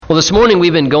Well, this morning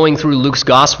we've been going through Luke's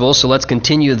Gospel, so let's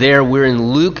continue there. We're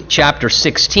in Luke chapter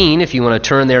 16, if you want to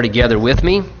turn there together with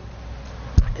me.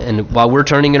 And while we're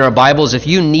turning in our Bibles, if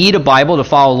you need a Bible to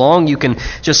follow along, you can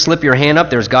just slip your hand up.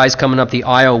 There's guys coming up the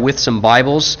aisle with some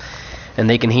Bibles, and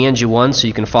they can hand you one so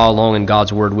you can follow along in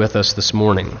God's Word with us this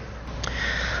morning.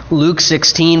 Luke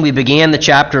 16, we began the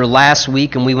chapter last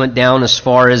week, and we went down as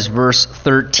far as verse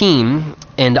 13.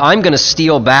 And I'm going to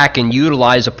steal back and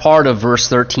utilize a part of verse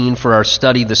 13 for our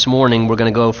study this morning. We're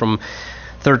going to go from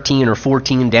 13 or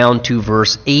 14 down to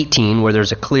verse 18, where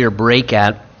there's a clear break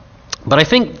at. But I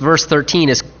think verse 13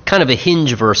 is kind of a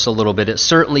hinge verse a little bit. It's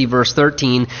certainly verse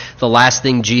 13, the last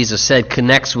thing Jesus said,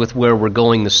 connects with where we're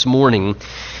going this morning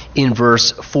in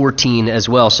verse 14 as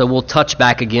well. So we'll touch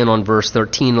back again on verse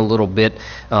 13 a little bit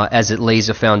as it lays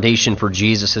a foundation for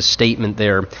Jesus' statement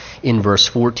there in verse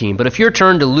 14. But if you're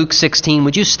turned to Luke 16,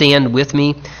 would you stand with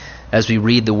me as we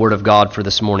read the Word of God for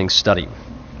this morning's study?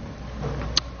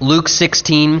 Luke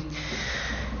 16,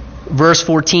 verse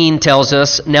 14 tells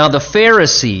us, "Now the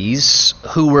Pharisees,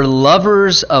 who were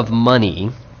lovers of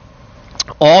money,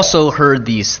 also heard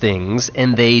these things,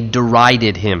 and they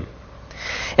derided him.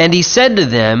 And he said to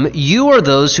them, 'You are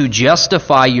those who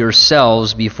justify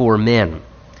yourselves before men,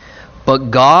 but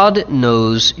God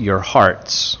knows your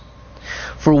hearts.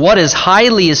 For what is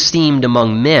highly esteemed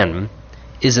among men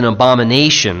is an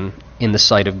abomination in the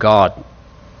sight of God.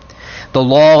 The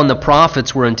law and the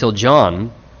prophets were until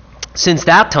John. Since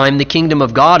that time the kingdom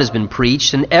of God has been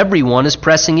preached, and everyone is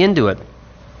pressing into it.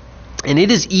 And it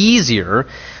is easier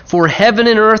for heaven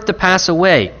and earth to pass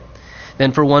away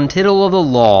than for one tittle of the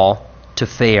law to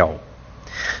fail.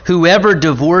 Whoever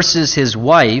divorces his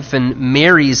wife and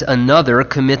marries another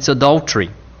commits adultery.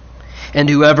 And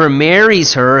whoever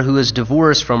marries her who is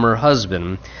divorced from her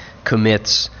husband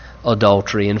commits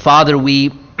adultery.'" And Father,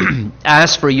 we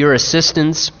ask for your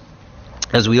assistance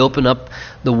as we open up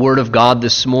the Word of God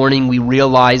this morning. We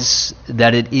realize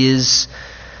that it is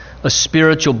a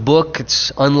spiritual book.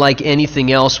 It's unlike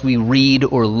anything else we read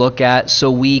or look at. So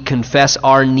we confess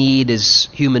our need as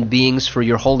human beings for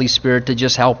your Holy Spirit to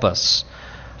just help us.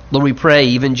 Lord, we pray,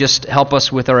 even just help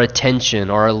us with our attention,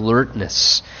 our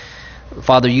alertness.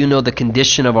 Father, you know the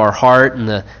condition of our heart and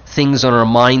the things on our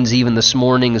minds even this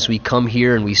morning as we come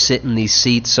here and we sit in these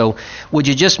seats. So would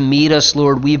you just meet us,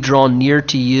 Lord? We've drawn near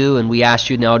to you, and we ask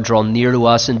you now to draw near to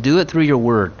us and do it through your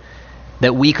word,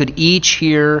 that we could each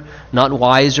hear not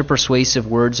wise or persuasive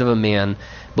words of a man,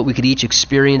 but we could each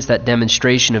experience that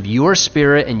demonstration of your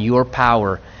Spirit and your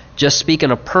power, just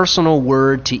speaking a personal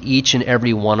word to each and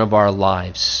every one of our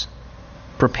lives.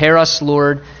 Prepare us,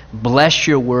 Lord. Bless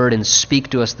your word and speak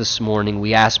to us this morning.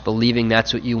 We ask, believing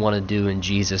that's what you want to do in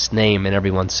Jesus' name. And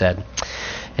everyone said,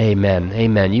 amen.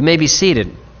 Amen. You may be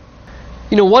seated.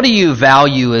 You know, what do you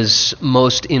value as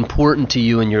most important to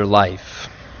you in your life?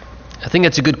 I think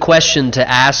that's a good question to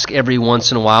ask every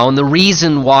once in a while. And the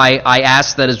reason why I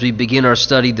ask that as we begin our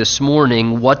study this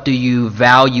morning, what do you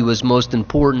value as most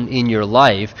important in your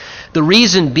life? The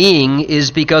reason being is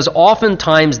because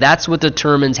oftentimes that's what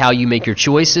determines how you make your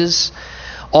choices.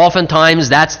 Oftentimes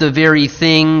that's the very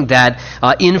thing that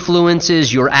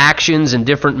influences your actions in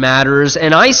different matters.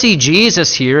 And I see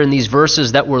Jesus here in these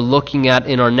verses that we're looking at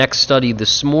in our next study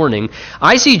this morning.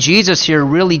 I see Jesus here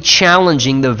really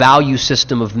challenging the value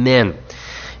system of men.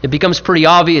 It becomes pretty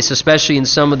obvious, especially in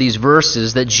some of these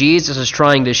verses, that Jesus is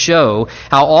trying to show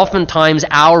how oftentimes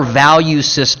our value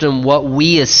system, what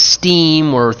we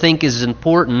esteem or think is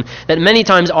important, that many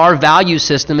times our value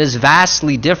system is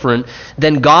vastly different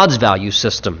than God's value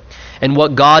system and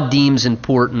what God deems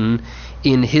important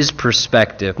in his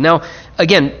perspective. Now,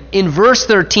 again, in verse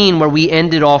 13 where we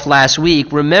ended off last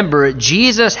week, remember,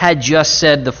 Jesus had just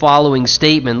said the following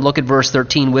statement. Look at verse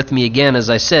 13 with me again. As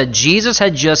I said, Jesus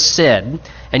had just said,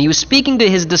 and he was speaking to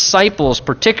his disciples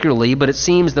particularly, but it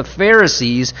seems the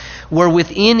Pharisees were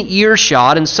within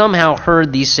earshot and somehow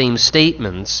heard these same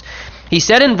statements. He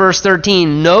said in verse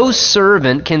 13, "No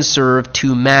servant can serve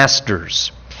two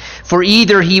masters. For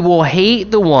either he will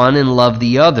hate the one and love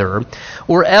the other,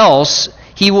 or else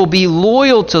he will be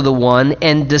loyal to the one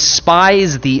and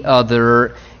despise the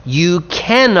other. You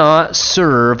cannot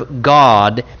serve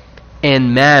God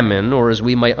and mammon," or as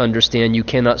we might understand, you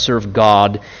cannot serve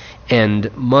God and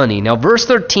money. Now, verse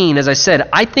 13, as I said,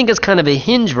 I think is kind of a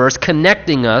hinge verse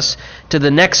connecting us to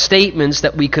the next statements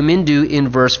that we come into in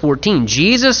verse 14.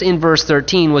 Jesus in verse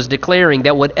 13 was declaring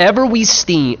that whatever we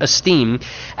esteem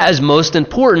as most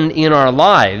important in our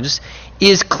lives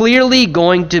is clearly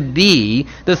going to be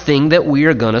the thing that we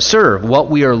are going to serve. What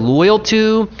we are loyal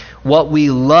to, what we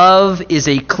love is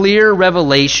a clear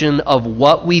revelation of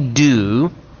what we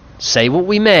do say what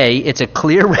we may, it's a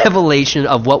clear revelation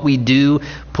of what we do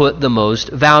put the most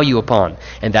value upon.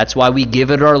 And that's why we give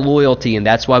it our loyalty, and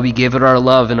that's why we give it our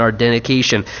love and our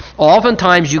dedication.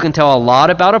 Oftentimes you can tell a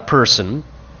lot about a person.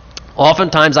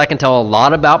 Oftentimes I can tell a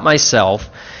lot about myself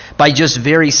by just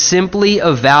very simply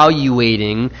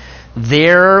evaluating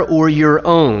their or your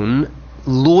own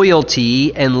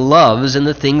loyalty and loves and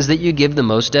the things that you give the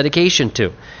most dedication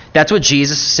to. That's what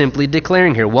Jesus is simply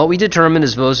declaring here. What we determine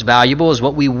is most valuable is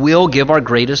what we will give our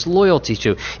greatest loyalty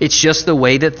to. It's just the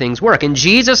way that things work. And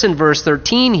Jesus in verse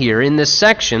 13 here in this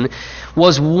section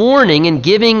was warning and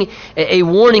giving a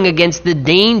warning against the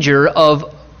danger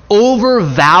of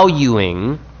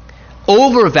overvaluing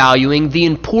the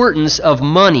importance of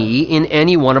money in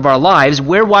any one of our lives,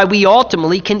 whereby we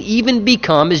ultimately can even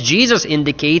become, as Jesus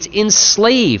indicates,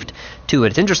 enslaved to it.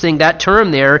 It's interesting, that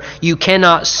term there, you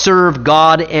cannot serve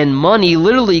God and money,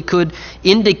 literally could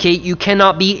indicate you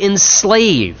cannot be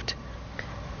enslaved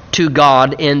to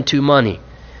God and to money.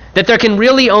 That there can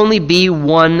really only be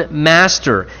one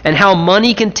master, and how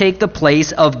money can take the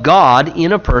place of God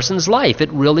in a person's life. It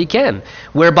really can.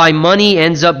 Whereby money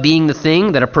ends up being the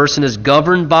thing that a person is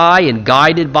governed by and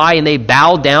guided by, and they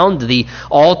bow down to the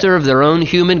altar of their own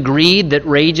human greed that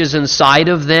rages inside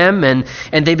of them, and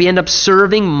they end up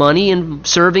serving money and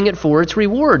serving it for its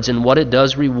rewards and what it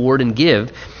does reward and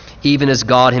give, even as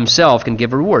God himself can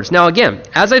give rewards. Now again,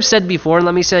 as I've said before, and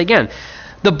let me say again,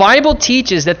 the Bible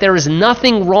teaches that there is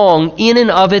nothing wrong in and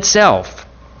of itself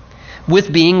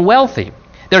with being wealthy.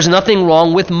 There's nothing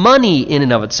wrong with money in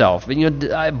and of itself.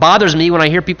 It bothers me when I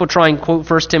hear people try and quote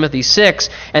 1 Timothy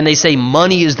 6 and they say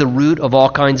money is the root of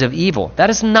all kinds of evil. That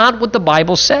is not what the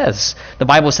Bible says. The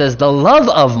Bible says the love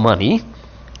of money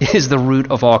is the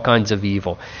root of all kinds of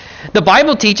evil. The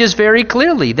Bible teaches very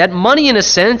clearly that money, in a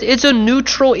sense, is a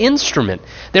neutral instrument.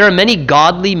 There are many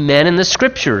godly men in the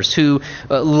Scriptures who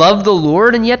loved the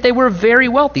Lord, and yet they were very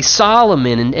wealthy.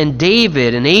 Solomon and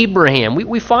David and Abraham,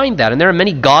 we find that. And there are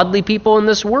many godly people in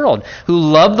this world who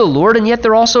love the Lord, and yet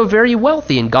they're also very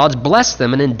wealthy, and God's blessed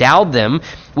them and endowed them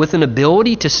with an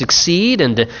ability to succeed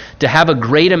and to have a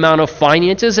great amount of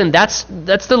finances, and that's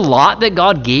the lot that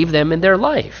God gave them in their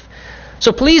life.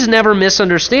 So please never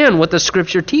misunderstand what the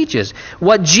Scripture teaches.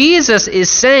 What Jesus is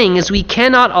saying is we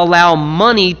cannot allow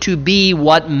money to be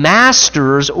what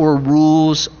masters or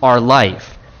rules our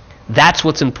life. That's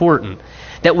what's important.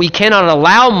 That we cannot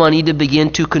allow money to begin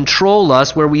to control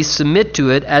us, where we submit to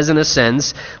it as, in a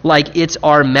sense, like it's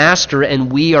our master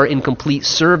and we are in complete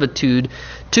servitude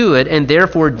to it. And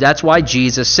therefore, that's why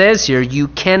Jesus says here, you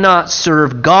cannot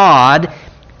serve God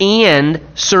and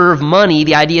serve money.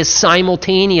 The idea is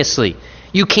simultaneously.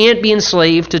 You can't be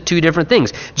enslaved to two different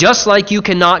things. Just like you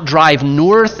cannot drive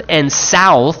north and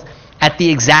south at the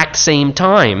exact same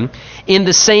time, in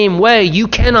the same way, you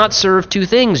cannot serve two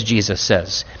things, Jesus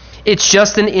says. It's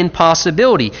just an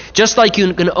impossibility. Just like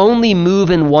you can only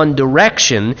move in one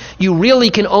direction, you really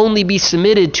can only be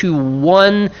submitted to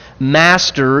one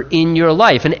master in your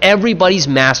life. And everybody's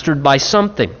mastered by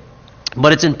something.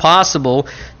 But it's impossible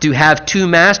to have two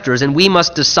masters, and we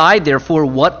must decide, therefore,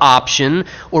 what option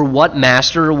or what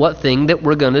master or what thing that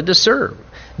we're going to serve.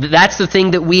 That's the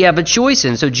thing that we have a choice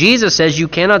in. So Jesus says you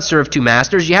cannot serve two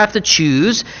masters. You have to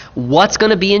choose what's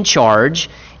going to be in charge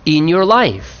in your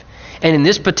life. And in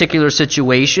this particular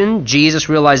situation, Jesus,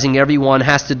 realizing everyone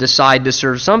has to decide to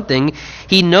serve something,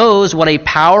 he knows what a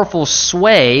powerful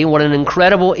sway, what an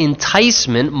incredible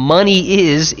enticement money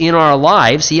is in our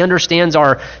lives. He understands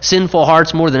our sinful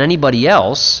hearts more than anybody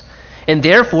else. And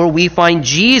therefore, we find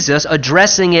Jesus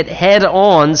addressing it head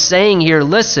on, saying here,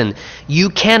 listen,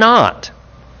 you can't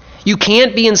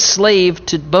be enslaved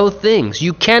to both things.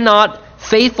 You cannot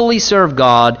faithfully serve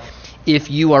God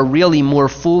if you are really more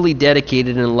fully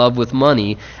dedicated and in love with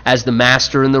money as the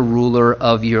master and the ruler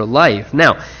of your life.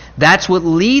 Now, that's what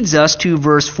leads us to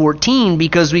verse 14,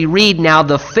 because we read, now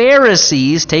the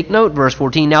Pharisees, take note, verse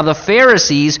 14, now the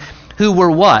Pharisees who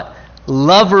were what?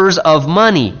 Lovers of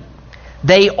money.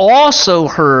 They also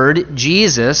heard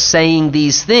Jesus saying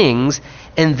these things,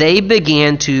 and they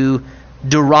began to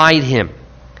deride him.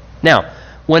 Now,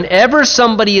 whenever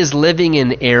somebody is living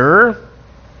in error,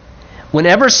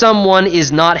 whenever someone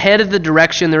is not headed the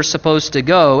direction they're supposed to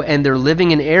go and they're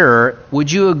living in error,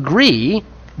 would you agree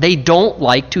they don't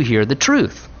like to hear the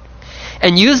truth?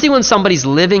 And usually when somebody's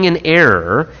living in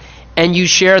error and you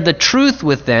share the truth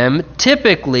with them,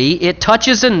 typically it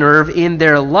touches a nerve in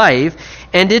their life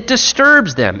and it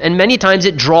disturbs them. And many times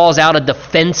it draws out a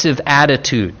defensive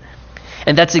attitude.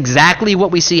 And that's exactly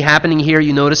what we see happening here,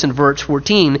 you notice in verse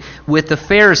 14, with the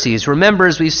Pharisees. Remember,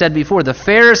 as we've said before, the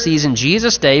Pharisees in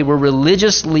Jesus' day were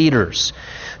religious leaders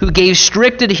who gave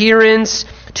strict adherence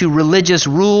to religious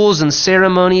rules and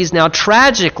ceremonies. Now,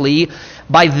 tragically,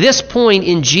 by this point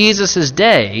in Jesus'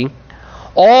 day,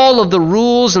 all of the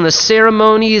rules and the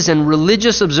ceremonies and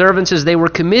religious observances they were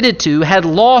committed to had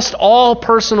lost all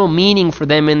personal meaning for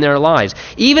them in their lives.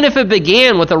 Even if it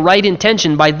began with a right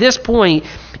intention, by this point,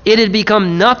 it had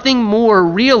become nothing more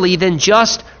really than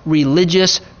just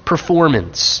religious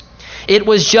performance. It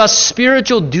was just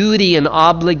spiritual duty and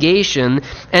obligation,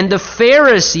 and the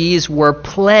Pharisees were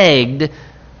plagued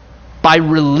by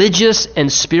religious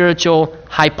and spiritual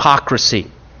hypocrisy.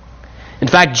 In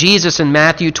fact, Jesus in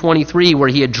Matthew 23, where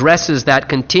he addresses that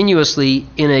continuously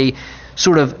in a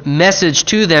sort of message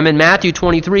to them, in Matthew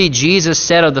 23, Jesus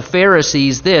said of the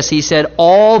Pharisees this, he said,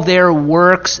 "All their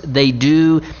works they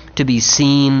do to be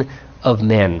seen of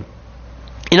men."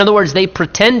 In other words, they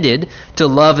pretended to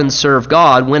love and serve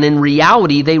God, when in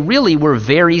reality they really were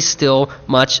very still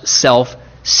much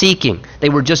self-seeking. They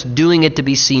were just doing it to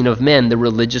be seen of men, the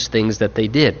religious things that they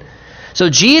did. So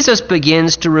Jesus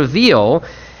begins to reveal,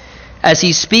 as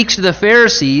he speaks to the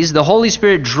Pharisees, the Holy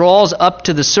Spirit draws up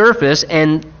to the surface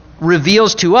and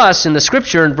reveals to us in the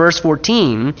Scripture in verse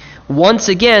 14, once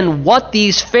again, what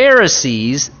these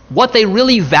Pharisees, what they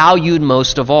really valued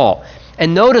most of all.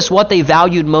 And notice what they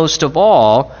valued most of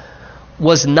all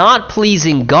was not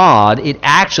pleasing God, it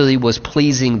actually was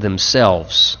pleasing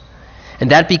themselves. And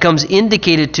that becomes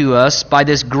indicated to us by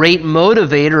this great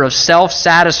motivator of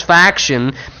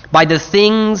self-satisfaction, by the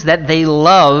things that they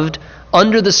loved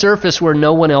under the surface where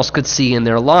no one else could see in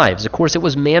their lives. Of course, it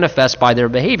was manifest by their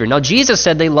behavior. Now, Jesus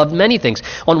said they loved many things.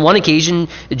 On one occasion,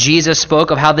 Jesus spoke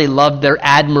of how they loved their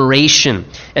admiration,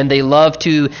 and they loved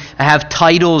to have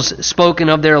titles spoken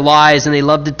of their lives, and they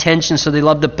loved attention, so they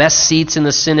loved the best seats in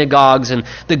the synagogues and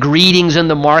the greetings in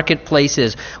the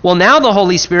marketplaces. Well, now the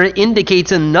Holy Spirit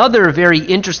indicates another very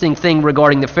interesting thing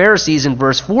regarding the Pharisees in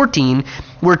verse 14.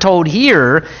 We're told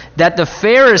here that the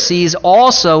Pharisees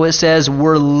also, it says,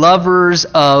 were lovers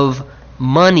of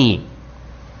money.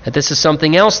 That this is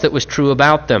something else that was true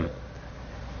about them.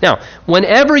 Now,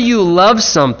 whenever you love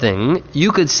something,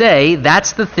 you could say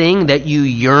that's the thing that you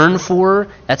yearn for,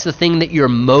 that's the thing that you're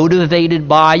motivated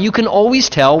by. You can always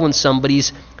tell when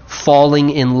somebody's falling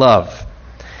in love,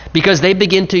 because they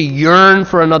begin to yearn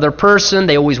for another person.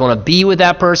 They always want to be with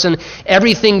that person.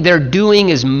 Everything they're doing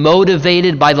is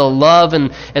motivated by the love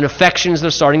and affections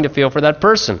they're starting to feel for that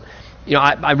person. You know,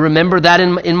 I remember that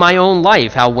in my own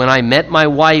life, how when I met my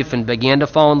wife and began to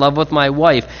fall in love with my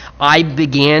wife, I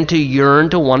began to yearn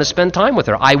to want to spend time with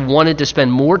her. I wanted to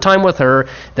spend more time with her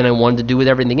than I wanted to do with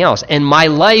everything else. And my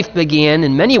life began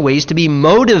in many ways to be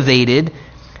motivated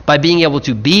by being able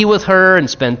to be with her and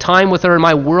spend time with her, and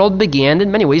my world began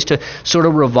in many ways to sort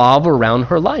of revolve around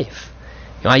her life.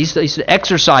 You know, I used to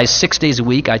exercise 6 days a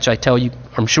week, which I tell you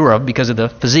I'm sure of because of the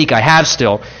physique I have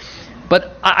still.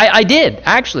 But I did,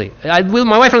 actually. With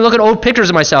my wife, I look at old pictures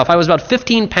of myself. I was about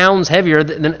 15 pounds heavier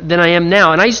than I am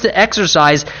now, and I used to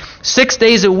exercise 6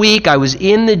 days a week. I was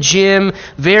in the gym,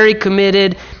 very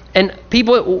committed, and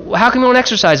people, how come you don't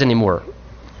exercise anymore?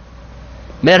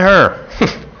 Met her.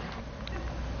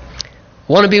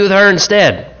 Want to be with her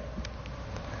instead.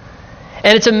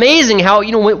 And it's amazing how,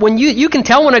 you know, when you can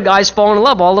tell when a guy's fallen in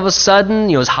love, all of a sudden,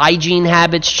 you know, his hygiene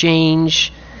habits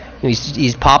change. You know,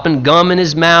 he's popping gum in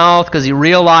his mouth because he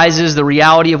realizes the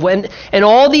reality of when, and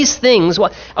all these things.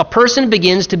 A person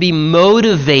begins to be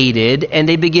motivated, and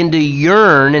they begin to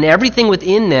yearn, and everything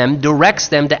within them directs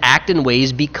them to act in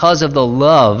ways because of the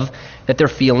love that they're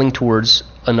feeling towards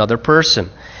another person.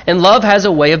 And love has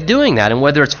a way of doing that, and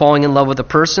whether it's falling in love with a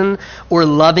person or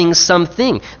loving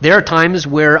something. There are times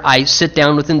where I sit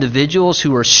down with individuals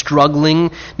who are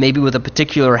struggling maybe with a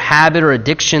particular habit or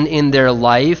addiction in their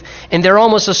life, and they're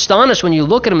almost astonished when you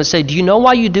look at them and say, do you know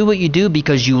why you do what you do?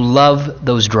 Because you love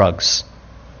those drugs.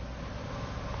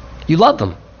 You love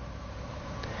them.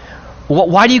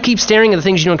 Why do you keep staring at the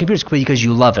things you do on computers? Because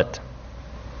you love it.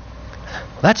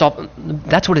 That's all.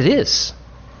 That's what it is.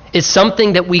 It's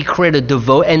something that we create a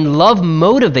devote, and love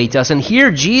motivates us. And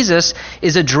here Jesus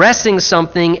is addressing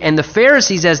something, and the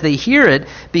Pharisees, as they hear it,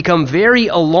 become very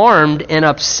alarmed and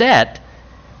upset,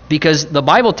 because the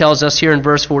Bible tells us here in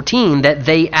verse 14 that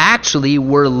they actually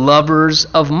were lovers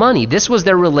of money. This was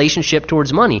their relationship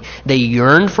towards money. They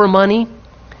yearned for money,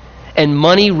 and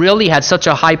money really had such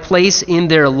a high place in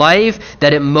their life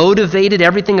that it motivated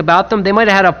everything about them. They might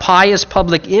have had a pious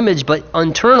public image, but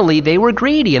internally they were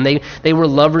greedy, and they were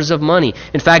lovers of money.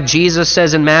 In fact, Jesus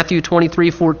says in Matthew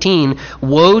 23:14,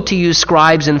 "Woe to you,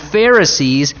 scribes and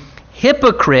Pharisees,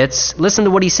 hypocrites, listen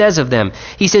to what he says of them.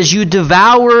 He says, you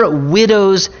devour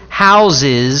widows'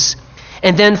 houses,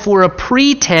 and then for a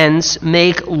pretense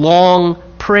make long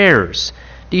prayers.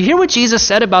 Do you hear what Jesus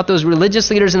said about those religious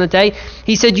leaders in the day?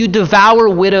 He said, you devour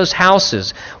widows'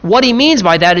 houses. What he means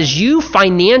by that is you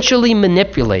financially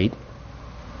manipulate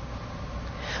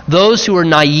those who are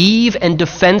naive and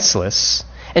defenseless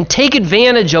and take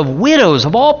advantage of widows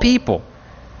of all people.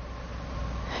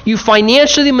 You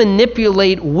financially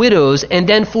manipulate widows, and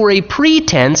then for a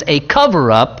pretense, a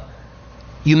cover-up,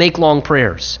 you make long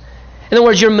prayers. In other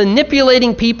words, you're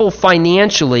manipulating people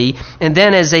financially, and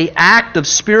then as an act of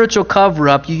spiritual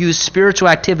cover-up, you use spiritual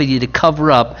activity to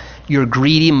cover up your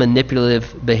greedy,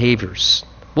 manipulative behaviors.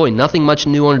 Boy, nothing much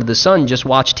new under the sun, just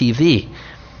watch TV.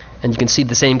 And you can see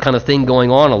the same kind of thing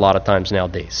going on a lot of times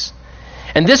nowadays.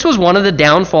 And this was one of the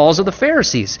downfalls of the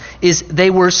Pharisees, is they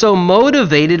were so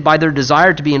motivated by their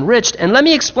desire to be enriched. And let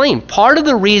me explain. Part of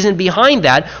the reason behind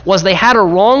that was they had a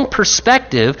wrong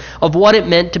perspective of what it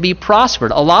meant to be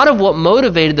prospered. A lot of what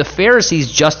motivated the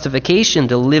Pharisees' justification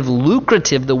to live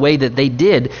lucrative the way that they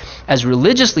did as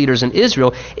religious leaders in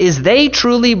Israel is they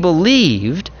truly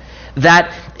believed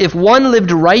that if one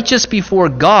lived righteous before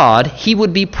God, he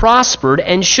would be prospered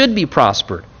and should be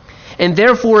prospered. And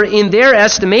therefore, in their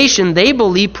estimation, they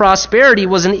believed prosperity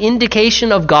was an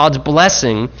indication of God's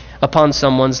blessing upon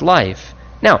someone's life.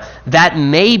 Now, that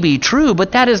may be true,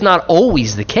 but that is not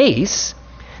always the case.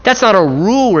 That's not a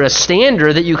rule or a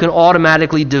standard that you can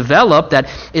automatically develop, that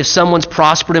if someone's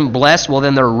prospered and blessed, well,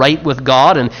 then they're right with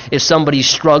God, and if somebody's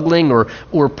struggling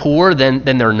or poor, then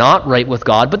they're not right with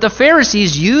God. But the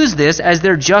Pharisees used this as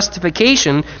their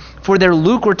justification for their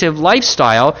lucrative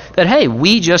lifestyle, that, hey,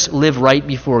 we just live right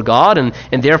before God, and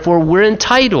therefore we're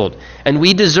entitled, and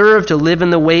we deserve to live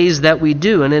in the ways that we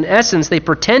do. And in essence, they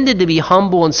pretended to be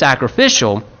humble and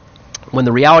sacrificial, when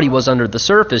the reality was under the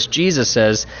surface. Jesus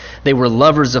says they were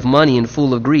lovers of money and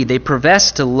full of greed. They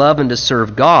professed to love and to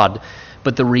serve God,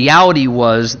 but the reality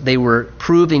was they were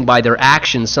proving by their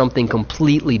actions something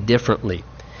completely differently.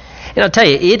 And I'll tell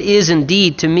you, it is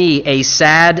indeed, to me, a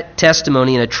sad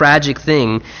testimony and a tragic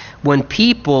thing when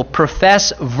people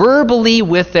profess verbally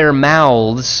with their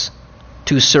mouths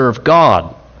to serve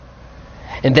God,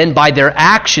 and then by their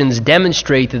actions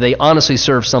demonstrate that they honestly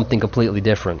serve something completely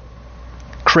different.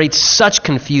 Creates such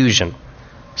confusion.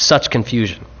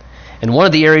 And one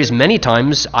of the areas many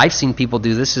times I've seen people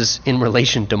do this is in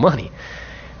relation to money.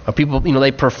 People,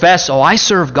 they profess, I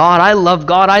serve God, I love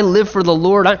God, I live for the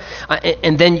Lord.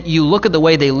 And then you look at the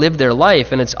way they live their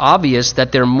life, and it's obvious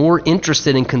that they're more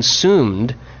interested and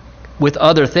consumed with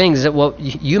other things. That, well,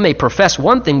 you may profess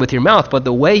one thing with your mouth, but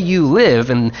the way you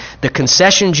live and the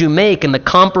concessions you make and the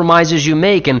compromises you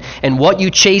make and what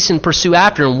you chase and pursue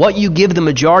after and what you give the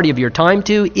majority of your time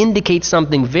to indicates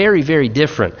something very, very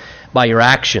different by your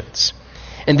actions.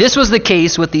 And this was the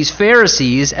case with these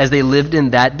Pharisees as they lived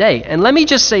in that day. And let me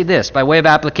just say this by way of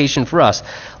application for us.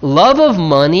 Love of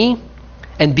money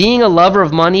and being a lover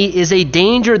of money is a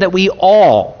danger that we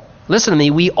all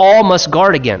must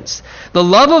guard against. The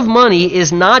love of money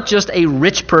is not just a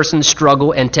rich person's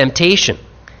struggle and temptation.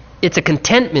 It's a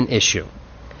contentment issue.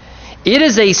 It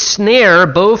is a snare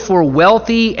both for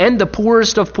wealthy and the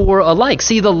poorest of poor alike.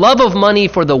 See, the love of money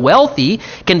for the wealthy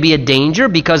can be a danger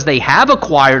because they have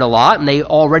acquired a lot and they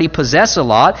already possess a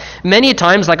lot. Many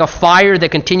times, like a fire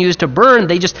that continues to burn,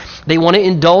 they want to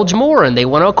indulge more and they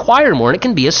want to acquire more. And it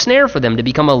can be a snare for them to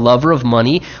become a lover of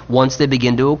money once they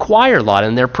begin to acquire a lot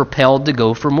and they're propelled to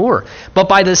go for more. But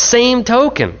by the same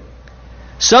token,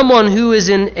 someone who is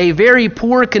in a very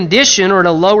poor condition or in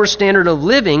a lower standard of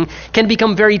living can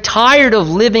become very tired of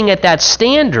living at that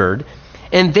standard,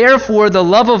 and therefore the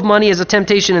love of money as a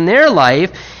temptation in their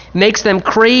life makes them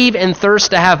crave and thirst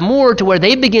to have more, to where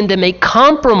they begin to make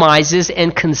compromises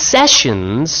and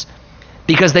concessions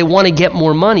because they want to get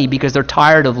more money, because they're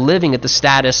tired of living at the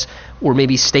status or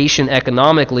maybe station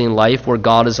economically in life where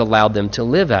God has allowed them to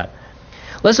live at.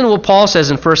 Listen to what Paul says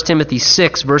in 1 Timothy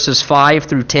 6, verses 5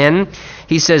 through 10.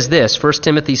 He says this, 1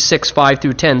 Timothy 6, 5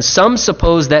 through 10, "Some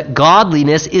suppose that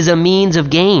godliness is a means of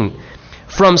gain.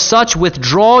 From such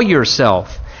withdraw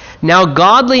yourself. Now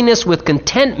godliness with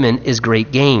contentment is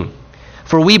great gain.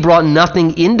 For we brought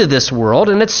nothing into this world,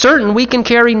 and it's certain we can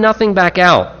carry nothing back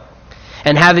out.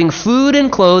 And having food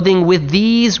and clothing, with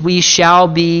these we shall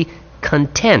be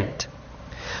content.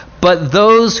 But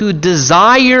those who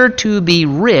desire to be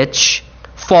rich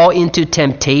fall into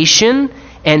temptation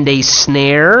and a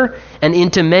snare, and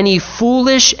into many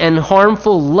foolish and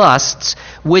harmful lusts,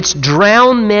 which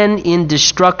drown men in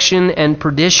destruction and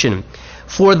perdition.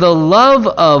 For the love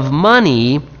of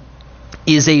money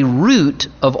is a root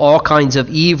of all kinds of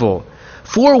evil.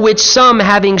 for which some,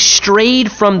 having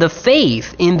strayed from the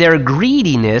faith in their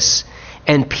greediness,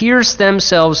 and pierced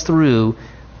themselves through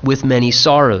with many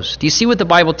sorrows. Do you see what the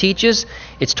Bible teaches?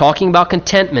 It's talking about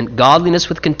contentment. Godliness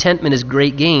with contentment is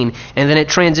great gain. And then it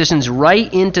transitions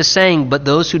right into saying, but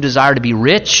those who desire to be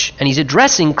rich, and he's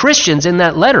addressing Christians in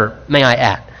that letter, may I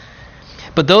add.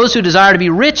 But those who desire to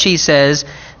be rich, he says,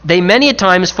 they many a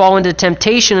times fall into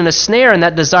temptation and a snare in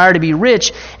that desire to be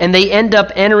rich, and they end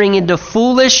up entering into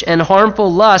foolish and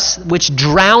harmful lusts which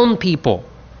drown people.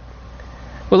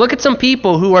 Well, look at some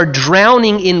people who are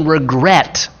drowning in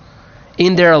regret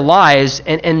in their lives,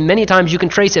 and many times you can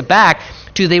trace it back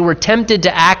to they were tempted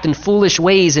to act in foolish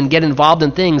ways and get involved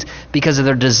in things because of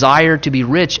their desire to be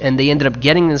rich, and they ended up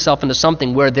getting themselves into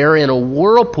something where they're in a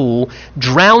whirlpool,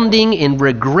 drowning in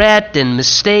regret and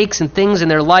mistakes and things in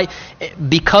their life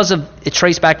because of, it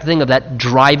traced back to the thing of that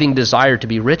driving desire to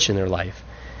be rich in their life.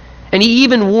 And he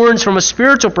even warns from a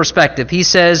spiritual perspective. He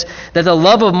says that the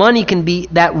love of money can be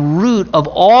that root of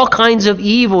all kinds of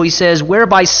evil, he says,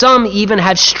 whereby some even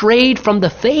have strayed from the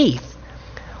faith,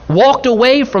 walked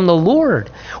away from the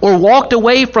Lord, or walked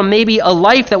away from maybe a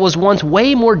life that was once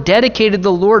way more dedicated to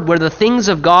the Lord, where the things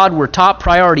of God were top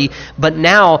priority, but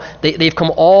now they've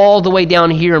come all the way down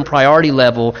here in priority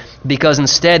level because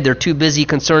instead they're too busy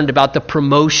concerned about the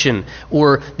promotion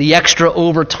or the extra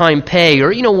overtime pay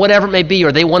or whatever it may be,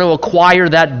 or they want to acquire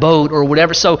that boat or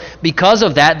whatever. So because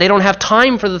of that, they don't have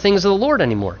time for the things of the Lord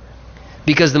anymore,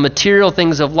 because the material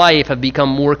things of life have become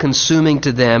more consuming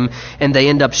to them, and they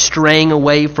end up straying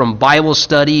away from Bible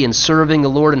study and serving the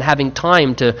Lord and having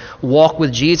time to walk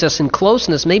with Jesus in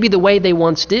closeness, maybe the way they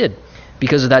once did,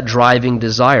 because of that driving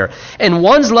desire. And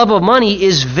one's love of money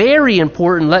is very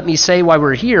important, let me say while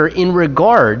we're here, in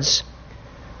regards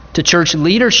to church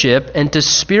leadership and to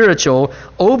spiritual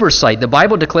oversight. The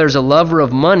Bible declares a lover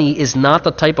of money is not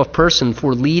the type of person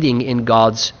for leading in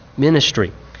God's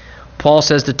ministry. Paul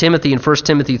says to Timothy in 1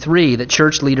 Timothy 3 that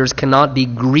church leaders cannot be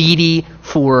greedy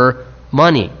for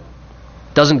money.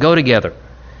 Doesn't go together.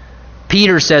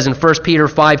 Peter says in 1 Peter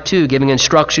 5:2, giving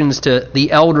instructions to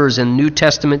the elders and New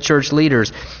Testament church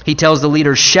leaders, he tells the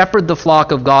leaders, shepherd the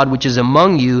flock of God which is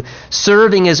among you,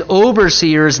 serving as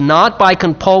overseers, not by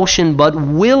compulsion, but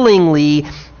willingly,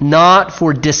 not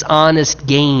for dishonest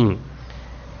gain,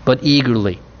 but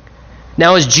eagerly.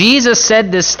 Now, as Jesus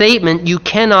said this statement, you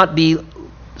cannot be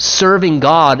serving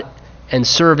God and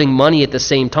serving money at the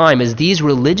same time. As these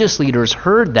religious leaders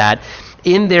heard that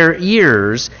in their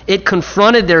ears, it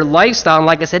confronted their lifestyle, and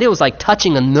like I said, it was like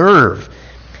touching a nerve,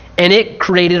 and it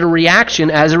created a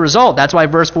reaction as a result. That's why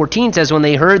verse 14 says, when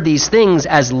they heard these things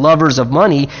as lovers of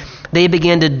money, they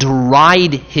began to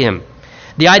deride him.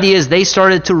 The idea is they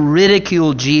started to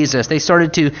ridicule Jesus. They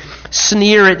started to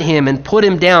sneer at him and put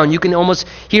him down. You can almost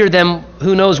hear them,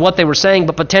 who knows what they were saying,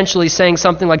 but potentially saying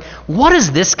something like, what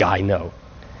does this guy know?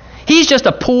 He's just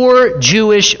a poor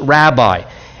Jewish rabbi.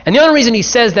 And the only reason he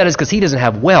says that is because he doesn't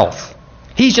have wealth.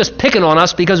 He's just picking on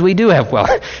us because we do have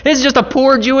wealth. It's just a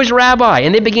poor Jewish rabbi.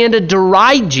 And they began to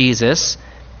deride Jesus.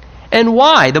 And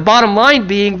why? The bottom line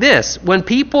being this: when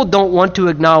people don't want to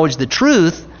acknowledge the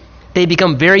truth, they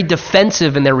become very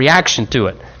defensive in their reaction to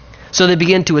it. So they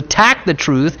begin to attack the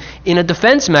truth in a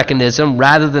defense mechanism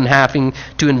rather than having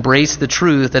to embrace the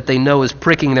truth that they know is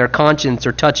pricking their conscience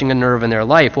or touching a nerve in their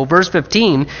life. Well, verse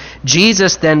 15,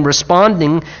 Jesus then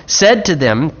responding said to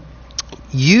them,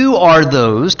 you are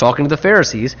those, talking to the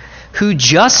Pharisees, who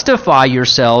justify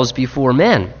yourselves before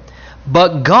men,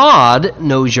 but God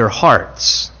knows your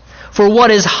hearts. For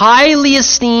what is highly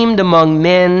esteemed among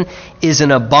men is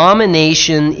an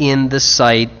abomination in the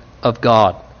sight of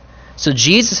God. So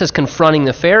Jesus is confronting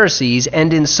the Pharisees,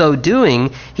 and in so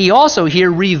doing, he also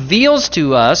here reveals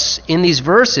to us in these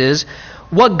verses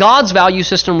what God's value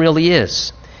system really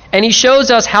is. And he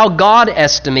shows us how God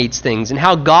estimates things and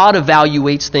how God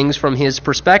evaluates things from his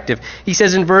perspective. He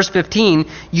says in verse 15,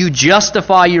 you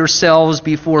justify yourselves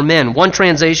before men. One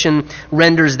translation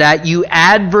renders that, you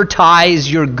advertise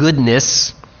your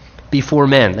goodness before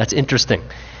men. That's interesting.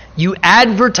 You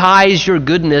advertise your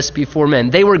goodness before men.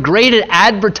 They were great at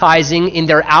advertising in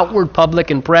their outward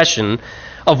public impression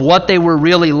of what they were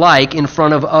really like in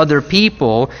front of other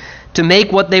people to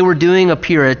make what they were doing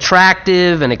appear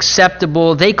attractive and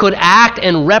acceptable. They could act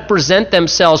and represent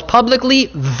themselves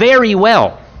publicly very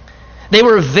well. They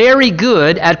were very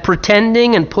good at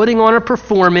pretending and putting on a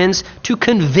performance to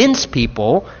convince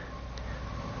people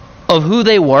of who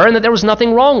they were and that there was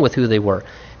nothing wrong with who they were.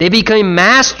 They became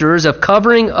masters of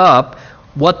covering up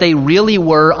what they really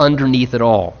were underneath it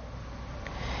all.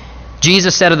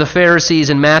 Jesus said of the Pharisees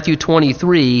in Matthew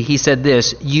 23, he said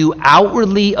this, you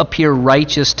outwardly appear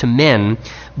righteous to men,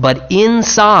 but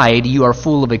inside you are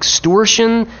full of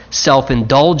extortion,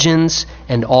 self-indulgence,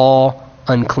 and all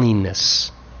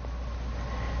uncleanness.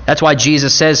 That's why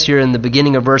Jesus says here in the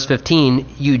beginning of verse 15,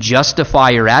 you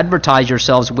justify or advertise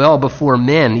yourselves well before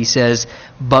men. He says,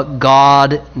 but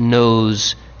God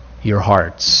knows your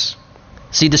hearts.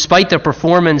 See, despite the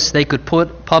performance they could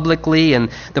put publicly and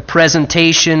the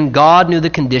presentation, God knew the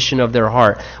condition of their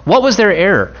heart. What was their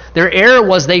error? Their error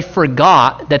was they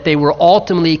forgot that they were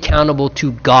ultimately accountable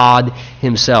to God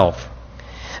himself.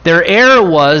 Their error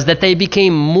was that they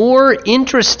became more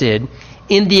interested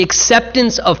in the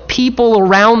acceptance of people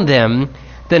around them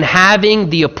than having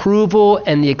the approval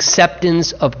and the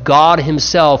acceptance of God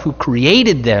himself, who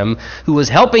created them, who was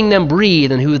helping them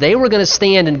breathe, and who they were going to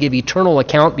stand and give eternal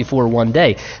account before one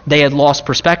day. They had lost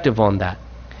perspective on that.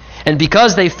 And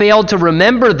because they failed to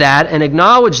remember that and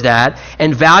acknowledge that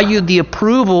and valued the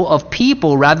approval of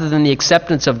people rather than the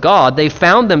acceptance of God, they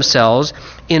found themselves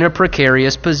in a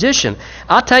precarious position.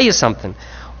 I'll tell you something.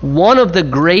 One of the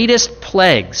greatest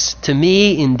plagues, to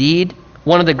me indeed,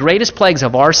 one of the greatest plagues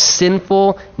of our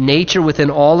sinful nature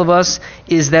within all of us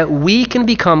is that we can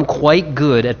become quite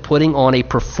good at putting on a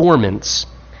performance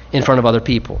in front of other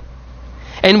people.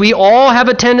 And we all have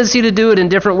a tendency to do it in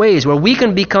different ways, where we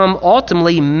can become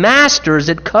ultimately masters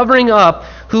at covering up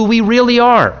who we really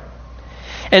are,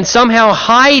 and somehow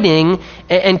hiding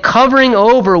and covering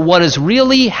over what is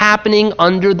really happening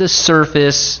under the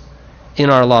surface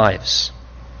in our lives.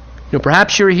 You know,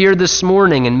 perhaps you're here this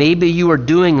morning and maybe you are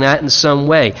doing that in some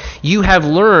way. You have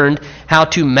learned how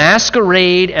to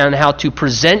masquerade and how to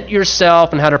present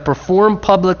yourself and how to perform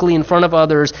publicly in front of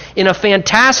others in a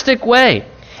fantastic way.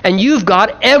 And you've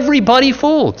got everybody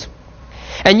fooled.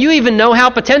 And you even know how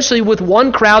potentially with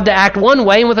one crowd to act one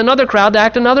way and with another crowd to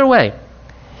act another way.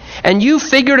 And you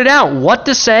figured it out, what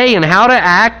to say and how to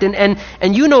act, and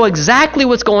you know exactly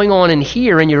what's going on in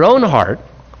here in your own heart,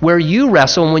 where you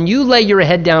wrestle, and when you lay your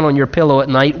head down on your pillow at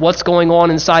night, what's going on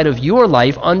inside of your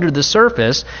life under the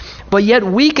surface. But yet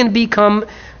we can become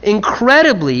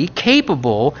incredibly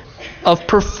capable of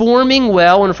performing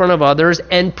well in front of others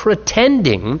and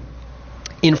pretending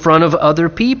in front of other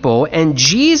people. And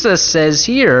Jesus says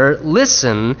here,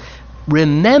 listen,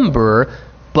 remember,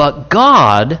 but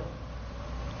God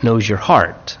knows your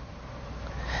heart.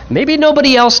 Maybe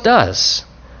nobody else does,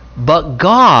 but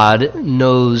God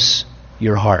knows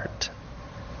your heart.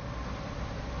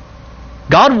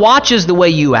 God watches the way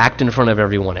you act in front of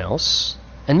everyone else,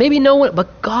 and maybe no one,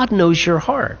 but God knows your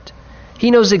heart.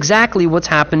 He knows exactly what's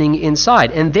happening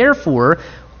inside, and therefore,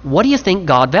 what do you think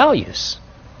God values?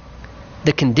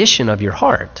 The condition of your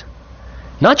heart,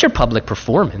 not your public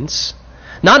performance,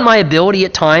 not my ability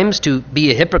at times to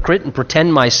be a hypocrite and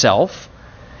pretend myself.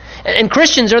 And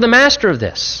Christians are the master of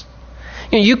this.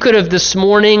 You could have this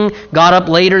morning got up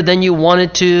later than you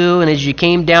wanted to, and as you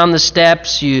came down the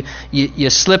steps, you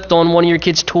slipped on one of your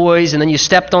kids' toys, and then you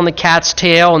stepped on the cat's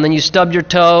tail, and then you stubbed your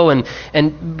toe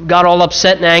and got all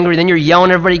upset and angry. Then you're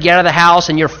yelling at everybody to get out of the house,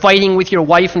 and you're fighting with your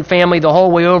wife and family the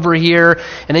whole way over here,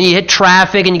 and then you hit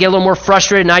traffic, and you get a little more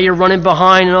frustrated, and now you're running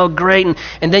behind, and oh, great,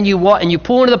 and then you walk, and you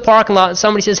pull into the parking lot, and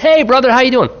somebody says, hey, brother, how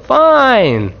you doing?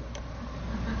 Fine.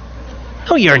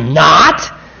 No, you're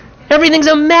not. Everything's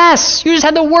a mess. You just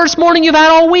had the worst morning you've had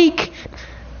all week.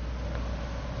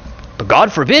 But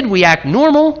God forbid we act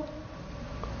normal.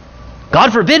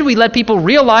 God forbid we let people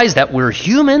realize that we're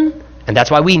human, and that's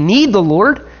why we need the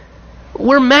Lord.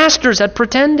 We're masters at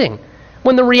pretending.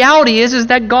 When the reality is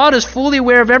that God is fully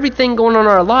aware of everything going on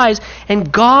in our lives, and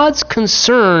God's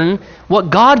concern,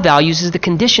 what God values, is the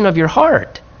condition of your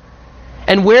heart.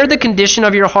 And where the condition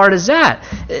of your heart is at.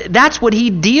 That's what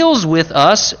he deals with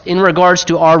us in regards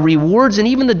to our rewards and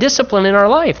even the discipline in our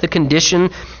life, the condition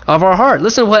of our heart.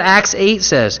 Listen to what Acts 8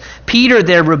 says. Peter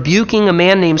there rebuking a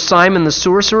man named Simon the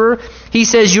sorcerer. He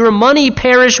says, your money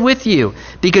perish with you,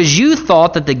 because you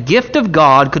thought that the gift of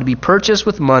God could be purchased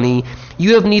with money.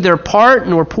 You have neither part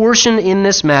nor portion in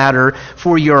this matter,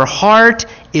 for your heart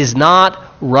is not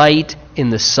right in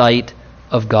the sight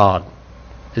of God.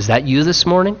 Is that you this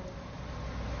morning?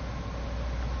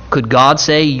 Could God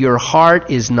say your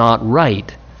heart is not right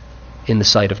in the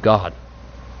sight of God?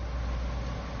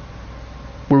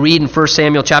 We're reading 1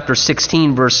 Samuel chapter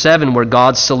 16, verse 7, where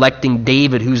God's selecting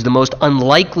David, who's the most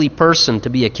unlikely person to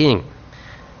be a king.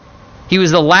 He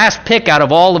was the last pick out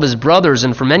of all of his brothers,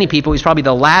 and for many people, he's probably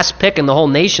the last pick in the whole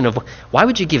nation of, why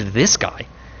would you give this guy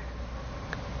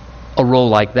a role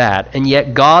like that? And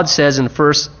yet God says in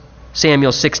 1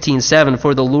 Samuel 16:7,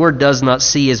 for the Lord does not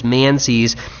see as man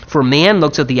sees, for man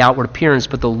looks at the outward appearance,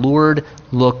 but the Lord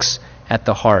looks at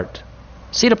the heart.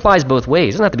 See, it applies both ways.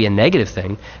 It doesn't have to be a negative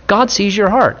thing. God sees your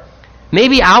heart.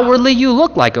 Maybe outwardly you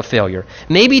look like a failure.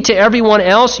 Maybe to everyone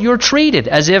else you're treated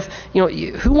as if,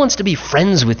 who wants to be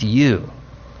friends with you?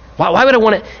 Why would I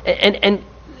want to?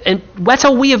 And that's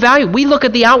how we evaluate. We look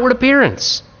at the outward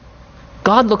appearance.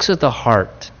 God looks at the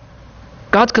heart.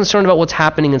 God's concerned about what's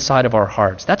happening inside of our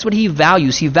hearts. That's what he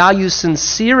values. He values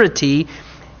sincerity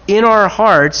in our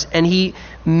hearts, and he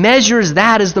measures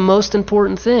that as the most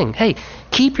important thing. Hey,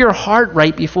 keep your heart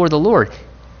right before the Lord.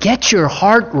 Get your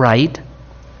heart right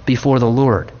before the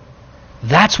Lord.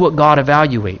 That's what God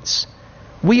evaluates.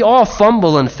 We all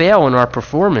fumble and fail in our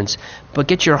performance, but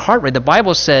get your heart right. The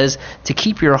Bible says to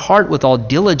keep your heart with all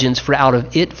diligence, for out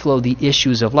of it flow the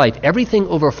issues of life. Everything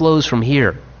overflows from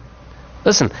here.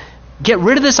 Listen, get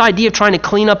rid of this idea of trying to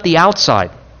clean up the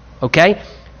outside, okay?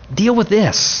 Deal with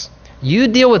this. You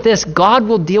deal with this, God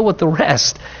will deal with the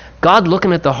rest. God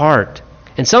looking at the heart.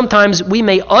 And sometimes we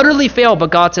may utterly fail,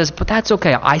 but God says, but that's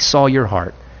okay. I saw your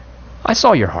heart. I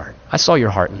saw your heart. I saw your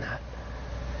heart in that.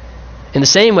 In the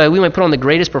same way, we might put on the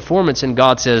greatest performance, and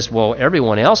God says, well,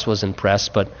 everyone else was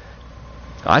impressed, but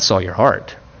I saw your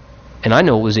heart. And I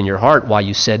know it was in your heart why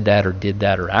you said that or did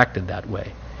that or acted that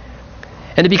way.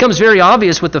 And it becomes very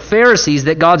obvious with the Pharisees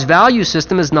that God's value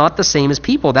system is not the same as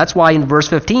people. That's why in verse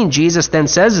 15, Jesus then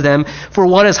says to them, for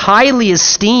what is highly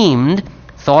esteemed,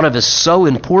 thought of as so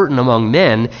important among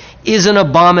men, is an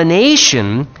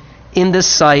abomination in the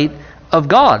sight of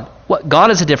God. God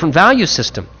has a different value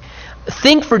system.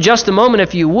 Think for just a moment,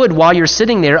 if you would, while you're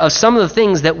sitting there, of some of the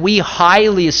things that we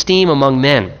highly esteem among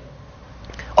men.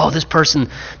 Oh, this person,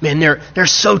 man, they're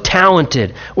so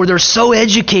talented, or they're so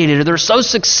educated, or they're so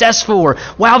successful, or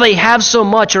wow, they have so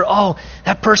much, or oh,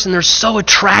 that person, they're so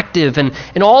attractive, and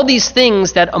all these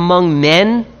things that among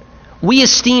men, we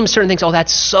esteem certain things. Oh,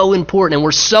 that's so important, and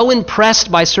we're so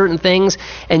impressed by certain things.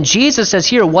 And Jesus says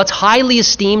here, what's highly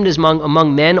esteemed is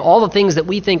among men, all the things that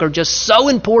we think are just so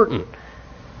important.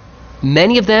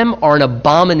 Many of them are an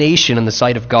abomination in the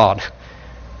sight of God.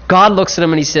 God looks at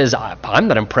them and he says, I'm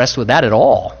not impressed with that at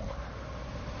all.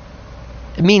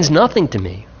 It means nothing to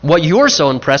me. What you're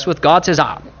so impressed with, God says,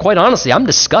 quite honestly, I'm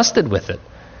disgusted with it.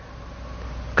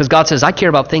 Because God says, I care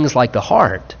about things like the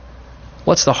heart.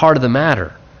 What's the heart of the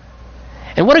matter?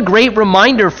 And what a great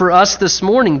reminder for us this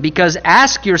morning, because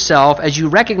ask yourself, as you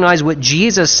recognize what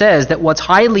Jesus says, that what's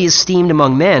highly esteemed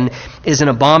among men is an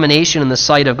abomination in the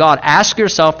sight of God. Ask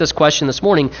yourself this question this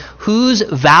morning: whose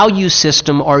value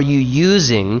system are you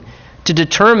using to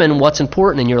determine what's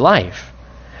important in your life?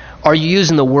 Are you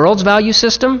using the world's value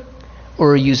system,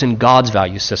 or are you using God's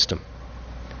value system?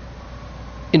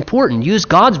 Important, use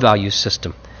God's value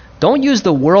system. Don't use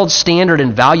the world's standard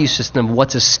and value system of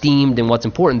what's esteemed and what's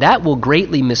important. That will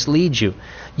greatly mislead you.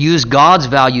 Use God's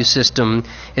value system.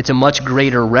 It's a much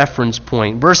greater reference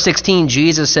point. Verse 16,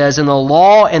 Jesus says, and the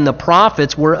law and the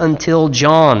prophets were until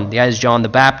John. That is John the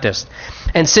Baptist.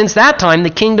 And since that time, the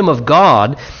kingdom of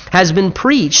God has been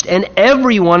preached, and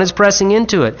everyone is pressing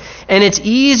into it. And it's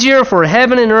easier for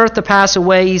heaven and earth to pass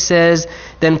away, he says,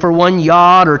 than for one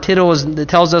yod or tittle, as it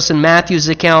tells us in Matthew's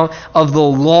account, of the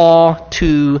law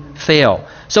to fail.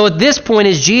 So at this point,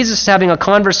 as Jesus is having a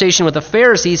conversation with the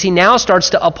Pharisees, he now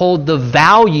starts to uphold the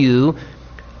value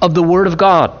of the Word of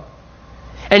God.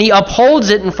 And he upholds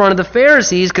it in front of the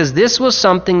Pharisees because this was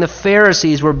something the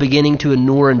Pharisees were beginning to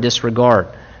ignore and disregard.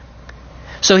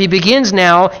 So he begins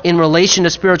now, in relation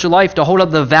to spiritual life, to hold up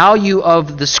the value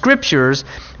of the Scriptures,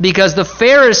 because the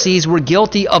Pharisees were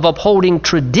guilty of upholding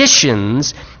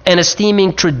traditions and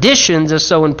esteeming traditions as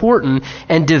so important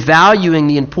and devaluing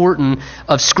the importance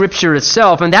of Scripture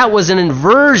itself. And that was an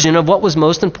inversion of what was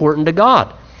most important to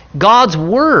God. God's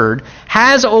Word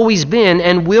has always been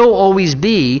and will always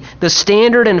be the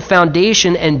standard and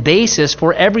foundation and basis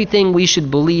for everything we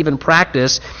should believe and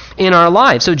practice in our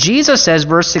lives. So Jesus says,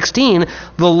 verse 16,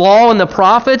 the law and the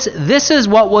prophets, this is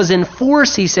what was in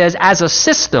force, he says, as a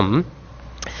system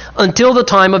until the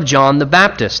time of John the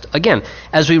Baptist. Again,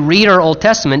 as we read our Old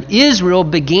Testament, Israel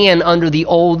began under the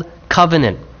Old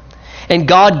Covenant. And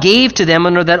God gave to them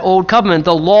under that Old Covenant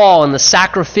the law and the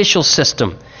sacrificial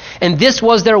system. And this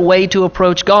was their way to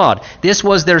approach God. This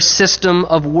was their system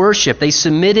of worship. They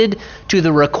submitted to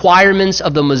the requirements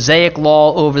of the Mosaic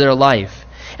law over their life.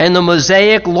 And the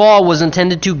Mosaic law was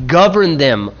intended to govern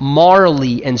them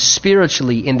morally and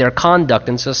spiritually in their conduct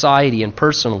in society and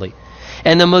personally.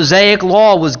 And the Mosaic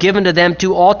law was given to them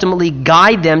to ultimately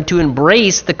guide them to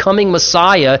embrace the coming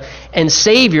Messiah and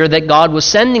Savior that God was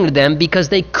sending to them, because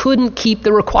they couldn't keep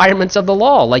the requirements of the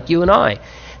law like you and I.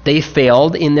 They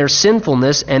failed in their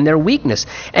sinfulness and their weakness.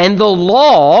 And the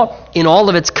law, in all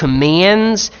of its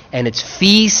commands and its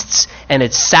feasts and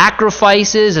its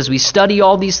sacrifices, as we study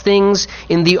all these things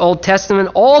in the Old Testament,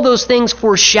 all those things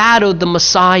foreshadowed the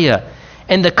Messiah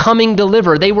and the coming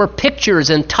deliverer. They were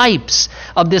pictures and types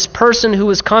of this person who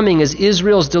was coming as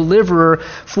Israel's deliverer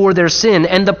for their sin.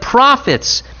 And the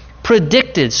prophets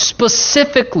predicted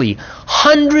specifically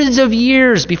hundreds of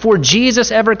years before Jesus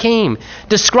ever came,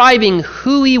 describing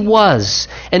who he was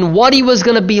and what he was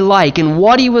going to be like and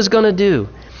what he was going to do.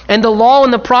 And the law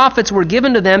and the prophets were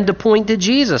given to them to point to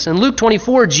Jesus. In Luke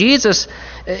 24, Jesus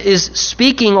is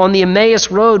speaking on the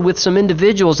Emmaus Road with some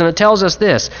individuals, and it tells us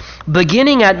this: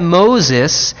 beginning at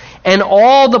Moses and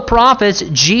all the prophets,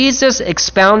 Jesus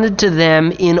expounded to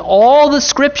them in all the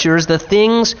scriptures the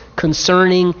things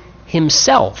concerning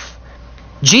himself.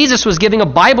 Jesus was giving a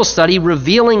Bible study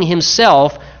revealing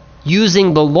himself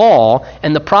using the law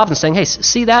and the prophets, saying, hey,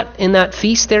 see that in that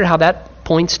feast there, how that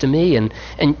points to me? And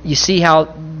you see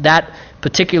how that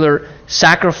particular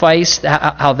sacrifice,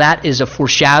 how that is a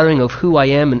foreshadowing of who I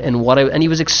am and what I... And he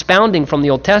was expounding from the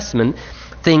Old Testament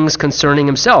things concerning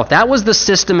himself. That was the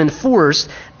system enforced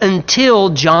until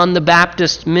John the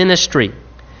Baptist's ministry,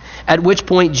 at which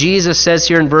point Jesus says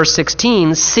here in verse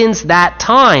 16, since that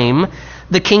time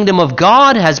the kingdom of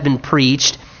God has been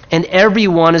preached, and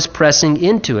everyone is pressing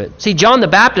into it. See, John the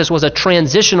Baptist was a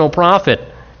transitional prophet.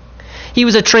 He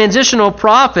was a transitional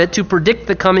prophet to predict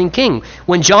the coming king.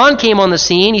 When John came on the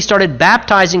scene, he started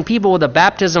baptizing people with a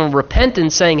baptism of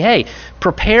repentance, saying, hey,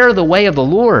 prepare the way of the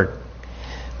Lord.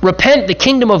 Repent, the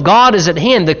kingdom of God is at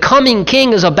hand. The coming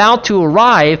king is about to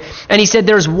arrive. And he said,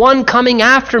 there's one coming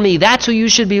after me. That's who you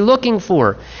should be looking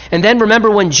for. And then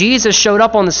remember when Jesus showed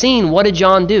up on the scene, what did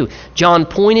John do? John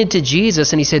pointed to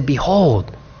Jesus and he said,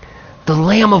 behold, the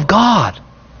Lamb of God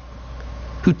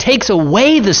who takes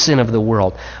away the sin of the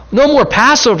world. No more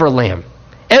Passover lamb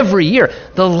every year.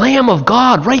 The Lamb of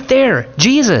God right there,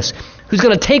 Jesus, who's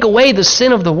going to take away the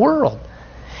sin of the world.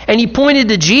 And he pointed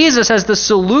to Jesus as the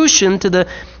solution to the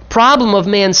problem of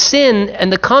man's sin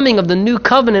and the coming of the new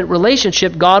covenant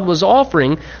relationship God was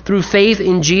offering through faith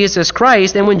in Jesus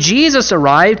Christ. And when Jesus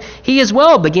arrived, he as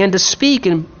well began to speak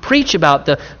and preach about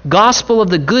the gospel of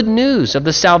the good news of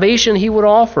the salvation he would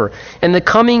offer and the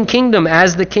coming kingdom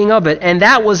as the king of it. And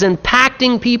that was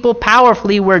impacting people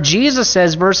powerfully, where Jesus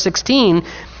says, verse 16,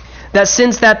 that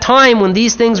since that time when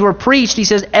these things were preached, he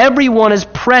says, everyone is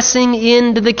pressing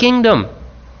into the kingdom.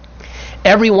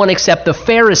 Everyone except the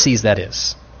Pharisees, that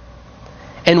is.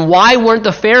 And why weren't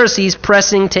the Pharisees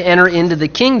pressing to enter into the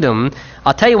kingdom?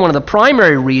 I'll tell you, one of the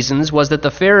primary reasons was that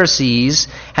the Pharisees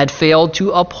had failed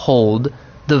to uphold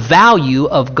the value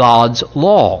of God's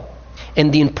law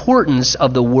and the importance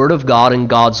of the Word of God and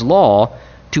God's law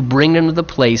to bring them to the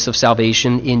place of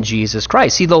salvation in Jesus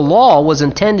Christ. See, the law was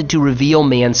intended to reveal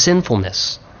man's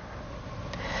sinfulness.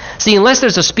 See, unless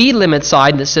there's a speed limit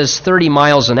sign that says 30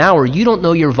 miles an hour, you don't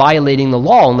know you're violating the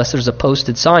law unless there's a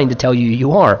posted sign to tell you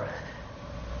you are.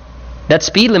 That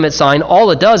speed limit sign,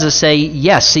 all it does is say,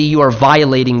 yes, see, you are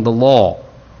violating the law.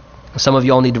 Some of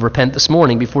you all need to repent this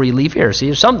morning before you leave here. See,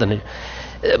 there's something.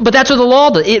 But that's what the law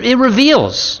does. It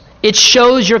reveals. It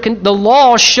shows the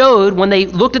law showed when they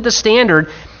looked at the standard,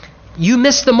 you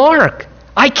missed the mark.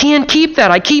 I can't keep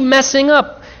that. I keep messing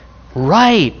up.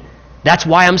 Right. That's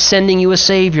why I'm sending you a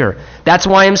Savior. That's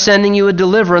why I'm sending you a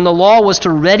deliverer. And the law was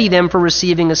to ready them for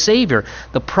receiving a Savior.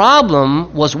 The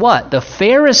problem was what? The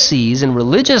Pharisees and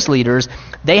religious leaders,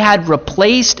 they had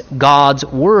replaced God's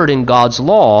word and God's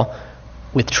law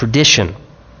with tradition.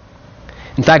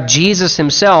 In fact, Jesus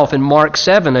himself in Mark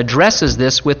 7 addresses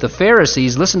this with the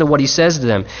Pharisees. Listen to what he says to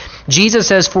them. Jesus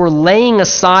says, for laying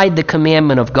aside the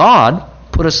commandment of God,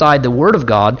 put aside the word of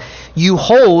God, you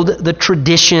hold the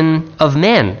tradition of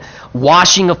men.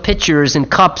 Washing of pitchers and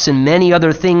cups and many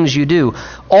other things you do.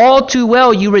 All too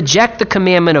well you reject the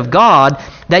commandment of God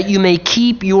that you may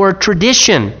keep your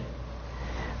tradition,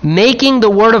 making the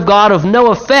word of God of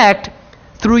no effect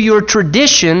through your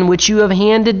tradition which you have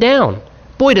handed down.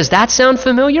 Boy, does that sound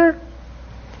familiar?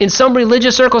 In some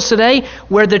religious circles today,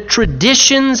 where the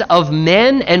traditions of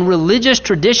men and religious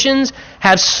traditions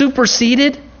have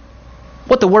superseded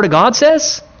what the Word of God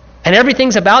says, and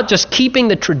everything's about just keeping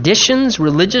the traditions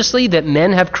religiously that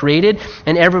men have created,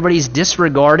 and everybody's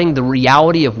disregarding the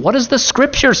reality of what does the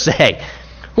Scripture say?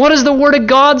 What does the Word of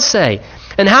God say?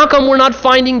 And how come we're not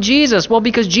finding Jesus? Well,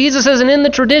 because Jesus isn't in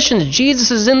the traditions. Jesus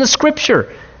is in the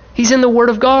Scripture. He's in the Word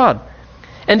of God.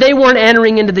 And they weren't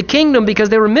entering into the kingdom because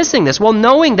they were missing this. Well,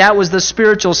 knowing that was the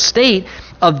spiritual state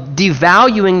of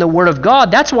devaluing the Word of God,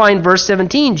 that's why in verse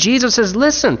 17, Jesus says,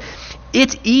 listen,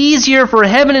 it's easier for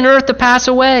heaven and earth to pass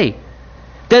away,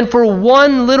 than for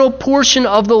one little portion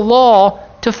of the law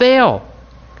to fail.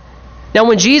 Now,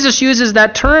 when Jesus uses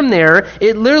that term there,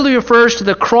 it literally refers to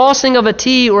the crossing of a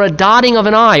T or a dotting of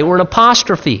an I or an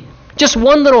apostrophe. Just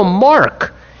one little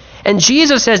mark. And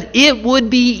Jesus says it would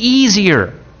be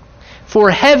easier for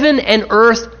heaven and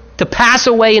earth to pass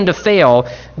away and to fail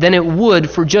than it would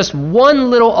for just one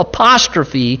little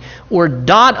apostrophe or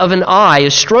dot of an I,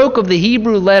 a stroke of the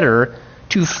Hebrew letter,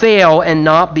 to fail and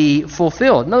not be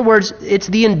fulfilled. In other words, it's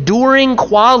the enduring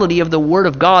quality of the Word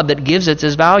of God that gives it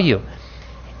its value.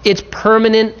 Its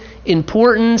permanent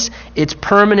importance, its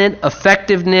permanent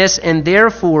effectiveness, and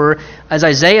therefore, as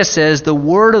Isaiah says, the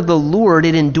word of the Lord,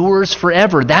 it endures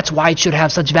forever. That's why it should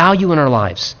have such value in our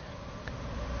lives.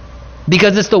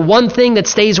 Because it's the one thing that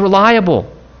stays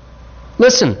reliable.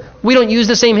 Listen, we don't use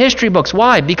the same history books.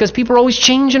 Why? Because people are always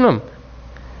changing them.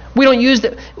 We don't use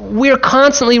we're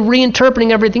constantly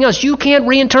reinterpreting everything else. You can't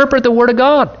reinterpret the Word of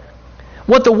God.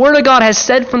 What the Word of God has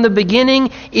said from the beginning,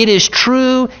 it is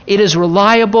true, it is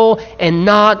reliable, and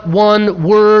not one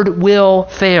word will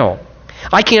fail.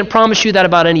 I can't promise you that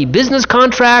about any business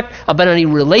contract, about any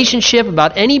relationship,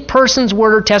 about any person's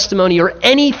word or testimony, or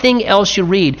anything else you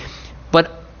read.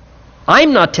 But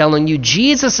I'm not telling you,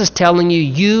 Jesus is telling you,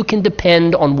 you can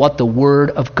depend on what the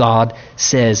Word of God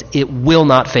says. It will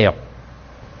not fail.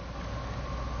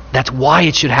 That's why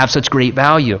it should have such great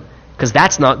value, because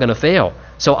that's not going to fail.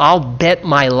 So I'll bet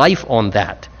my life on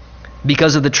that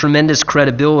because of the tremendous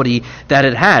credibility that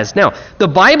it has. Now, the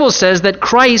Bible says that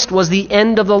Christ was the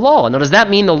end of the law. Now, does that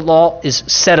mean the law is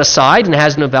set aside and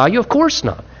has no value? Of course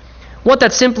not. What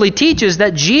that simply teaches is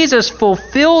that Jesus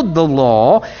fulfilled the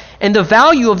law, and the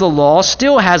value of the law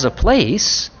still has a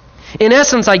place. In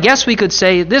essence, I guess we could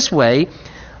say it this way: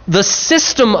 the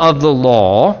system of the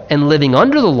law and living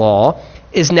under the law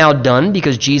is now done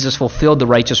because Jesus fulfilled the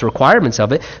righteous requirements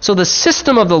of it. So the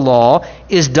system of the law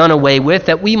is done away with,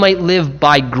 that we might live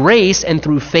by grace and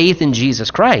through faith in Jesus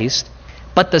Christ.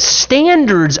 But the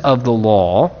standards of the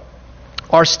law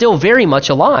are still very much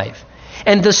alive.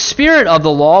 And the spirit of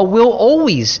the law will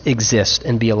always exist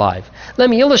and be alive. Let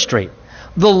me illustrate.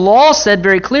 The law said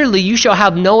very clearly, you shall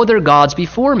have no other gods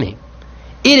before me.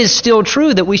 It is still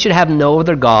true that we should have no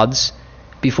other gods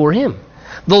before him.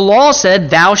 The law said,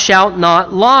 thou shalt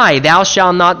not lie, thou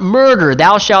shalt not murder,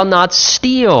 thou shalt not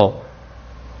steal.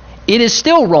 It is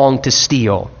still wrong to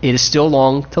steal. It is still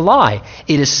wrong to lie.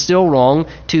 It is still wrong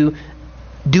to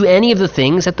do any of the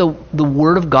things that the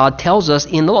Word of God tells us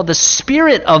in the law. The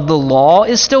spirit of the law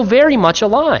is still very much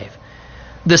alive.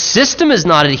 The system is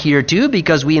not adhered to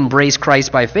because we embrace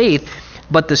Christ by faith,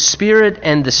 but the spirit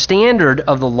and the standard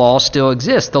of the law still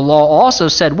exists. The law also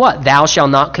said what? Thou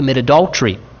shalt not commit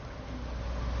adultery.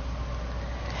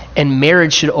 And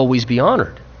marriage should always be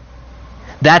honored.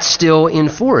 That's still in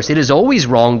force. It is always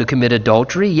wrong to commit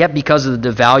adultery, yet because of the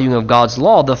devaluing of God's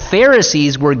law, the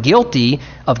Pharisees were guilty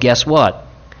of, guess what?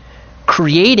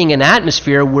 Creating an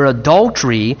atmosphere where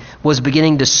adultery was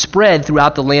beginning to spread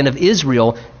throughout the land of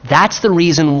Israel. That's the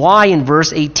reason why in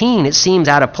verse 18 it seems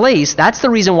out of place. That's the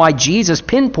reason why Jesus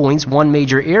pinpoints one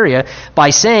major area by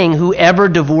saying, whoever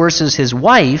divorces his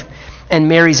wife and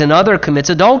marries another commits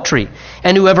adultery.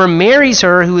 And whoever marries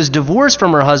her who is divorced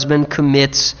from her husband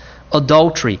commits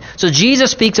adultery. So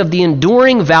Jesus speaks of the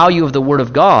enduring value of the Word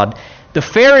of God. The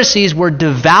Pharisees were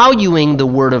devaluing the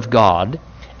Word of God.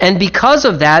 And because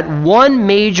of that, one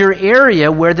major area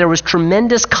where there was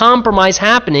tremendous compromise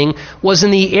happening was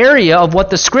in the area of what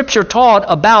the Scripture taught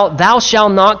about thou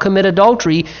shalt not commit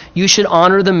adultery. You should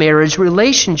honor the marriage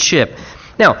relationship.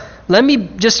 Now, let me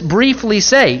just briefly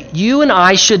say, you and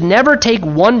I should never take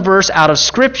one verse out of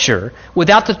Scripture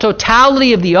without the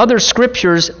totality of the other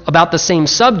Scriptures about the same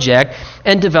subject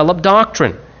and develop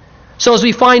doctrine. So as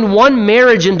we find one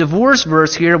marriage and divorce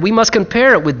verse here, we must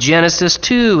compare it with Genesis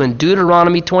 2 and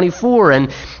Deuteronomy 24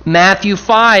 and Matthew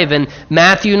 5 and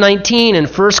Matthew 19 and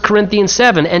 1 Corinthians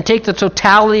 7 and take the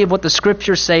totality of what the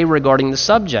Scriptures say regarding the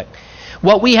subject.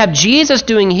 What we have Jesus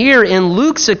doing here in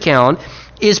Luke's account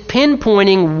is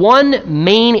pinpointing one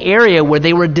main area where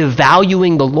they were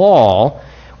devaluing the law,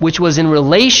 which was in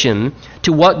relation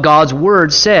to what God's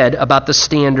Word said about the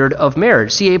standard of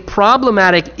marriage. See, a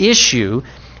problematic issue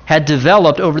had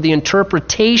developed over the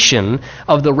interpretation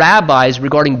of the rabbis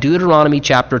regarding Deuteronomy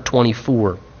chapter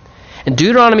 24. And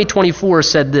Deuteronomy 24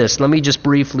 said this. Let me just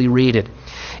briefly read it.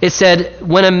 It said,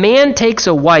 when a man takes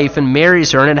a wife and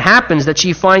marries her, and it happens that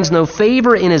she finds no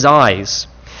favor in his eyes,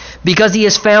 because he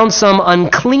has found some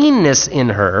uncleanness in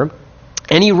her,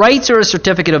 and he writes her a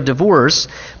certificate of divorce,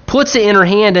 puts it in her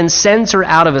hand and sends her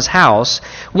out of his house.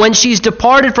 When she's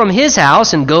departed from his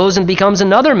house and goes and becomes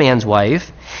another man's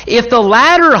wife, If the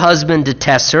latter husband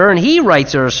detests her and he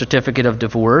writes her a certificate of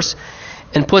divorce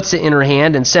and puts it in her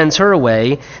hand and sends her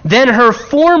away, then her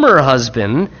former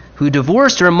husband, who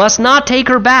divorced her, must not take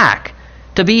her back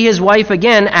to be his wife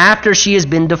again after she has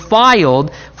been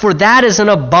defiled, for that is an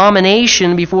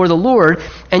abomination before the Lord,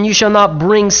 and you shall not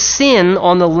bring sin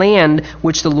on the land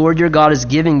which the Lord your God is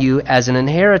giving you as an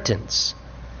inheritance.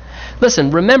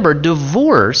 Listen, remember,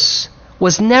 divorce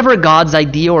was never God's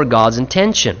idea or God's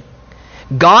intention.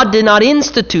 God did not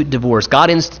institute divorce. God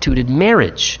instituted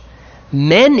marriage.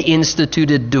 Men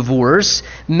instituted divorce,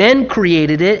 men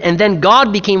created it, and then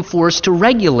God became forced to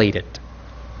regulate it.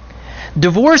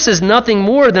 Divorce is nothing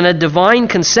more than a divine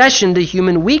concession to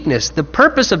human weakness. The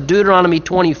purpose of Deuteronomy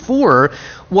 24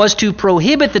 was to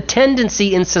prohibit the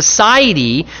tendency in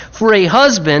society for a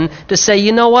husband to say,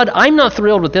 you know what, I'm not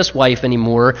thrilled with this wife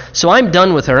anymore, so I'm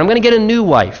done with her. I'm going to get a new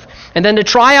wife. And then to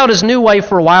try out his new wife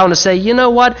for a while and to say, you know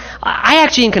what, I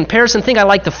actually in comparison think I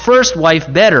like the first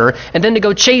wife better, and then to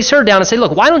go chase her down and say,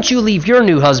 look, why don't you leave your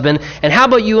new husband, and how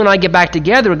about you and I get back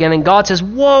together again? And God says,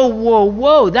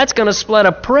 whoa, that's going to split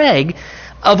a plague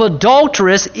of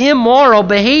adulterous, immoral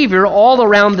behavior all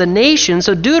around the nation.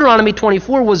 So Deuteronomy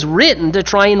 24 was written to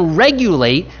try and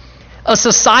regulate a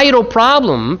societal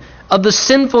problem of the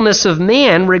sinfulness of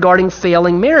man regarding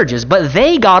failing marriages. But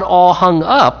they got all hung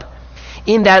up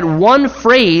in that one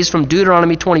phrase from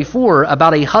Deuteronomy 24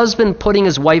 about a husband putting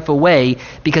his wife away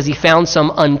because he found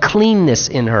some uncleanness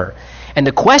in her. And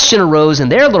the question arose in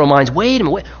their little minds, wait a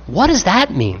minute, what does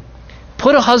that mean?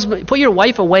 Put your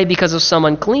wife away because of some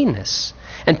uncleanness.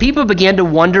 And people began to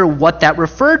wonder what that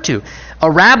referred to. A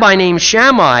rabbi named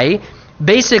Shammai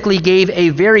basically gave a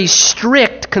very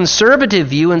strict conservative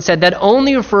view and said that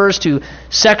only refers to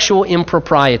sexual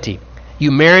impropriety.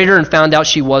 You married her and found out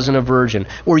she wasn't a virgin.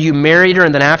 Or you married her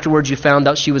and then afterwards you found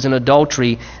out she was in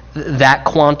adultery. That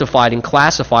quantified and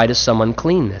classified as some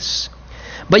uncleanness.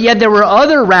 But yet there were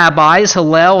other rabbis,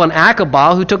 Hillel and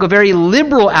Aqaba, who took a very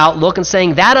liberal outlook and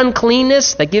saying that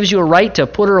uncleanness that gives you a right to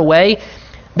put her away,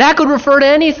 that could refer to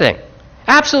anything.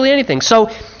 Absolutely anything. So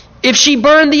if she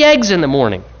burned the eggs in the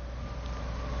morning,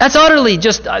 that's utterly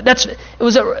just,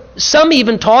 some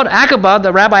even taught,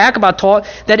 the Rabbi Aqaba taught,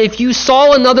 that if you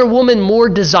saw another woman more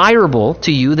desirable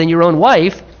to you than your own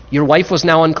wife, your wife was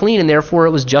now unclean and therefore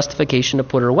it was justification to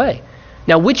put her away.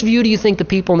 Now, which view do you think the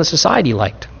people in the society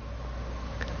liked?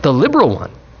 The liberal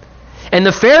one. And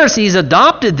the Pharisees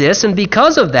adopted this, and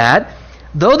because of that,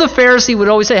 though the Pharisee would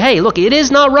always say, hey, look, it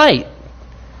is not right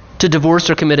to divorce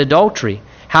or commit adultery.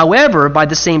 However, by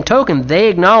the same token, they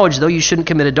acknowledge, though you shouldn't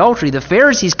commit adultery, the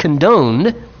Pharisees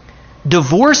condoned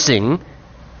divorcing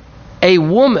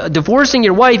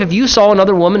your wife if you saw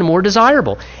another woman more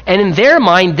desirable. And in their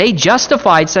mind, they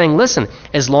justified saying, listen,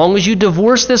 as long as you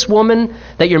divorce this woman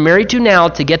that you're married to now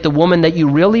to get the woman that you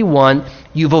really want,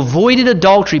 you've avoided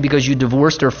adultery because you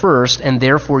divorced her first, and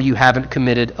therefore you haven't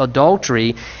committed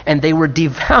adultery. And they were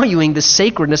devaluing the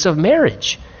sacredness of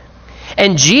marriage.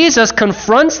 And Jesus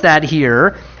confronts that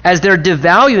here as they're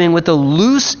devaluing with a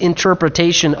loose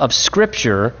interpretation of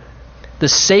Scripture the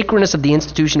sacredness of the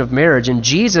institution of marriage. And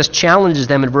Jesus challenges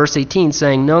them in verse 18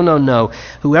 saying, no.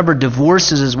 Whoever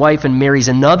divorces his wife and marries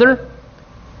another,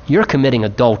 you're committing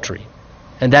adultery.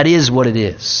 And that is what it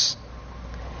is.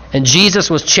 And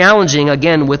Jesus was challenging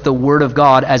again with the Word of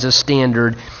God as a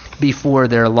standard before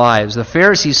their lives. The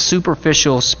Pharisees'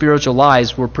 superficial spiritual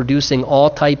lives were producing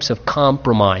all types of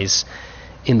compromise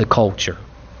in the culture.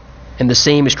 And the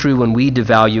same is true when we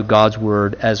devalue God's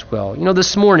Word as well. You know,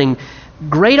 this morning,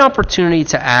 great opportunity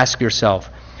to ask yourself,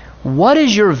 what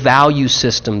is your value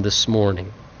system this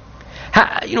morning?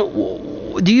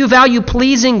 Do you value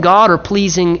pleasing God or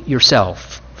pleasing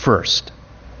yourself first?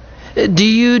 Do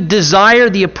you desire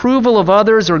the approval of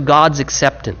others or God's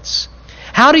acceptance?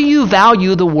 How do you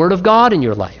value the Word of God in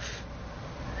your life?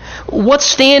 What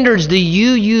standards do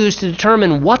you use to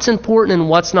determine what's important and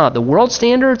what's not? The world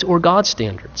standards or God's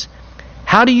standards?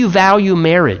 How do you value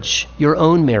marriage, your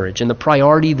own marriage, and the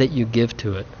priority that you give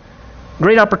to it?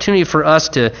 Great opportunity for us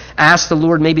to ask the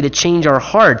Lord maybe to change our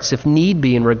hearts, if need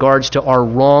be, in regards to our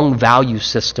wrong value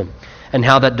system and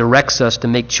how that directs us to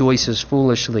make choices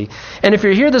foolishly. And if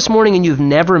you're here this morning and you've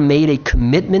never made a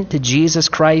commitment to Jesus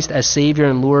Christ as Savior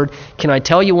and Lord, can I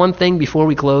tell you one thing before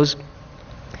we close?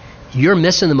 You're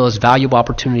missing the most valuable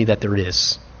opportunity that there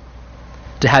is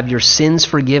to have your sins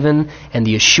forgiven and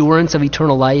the assurance of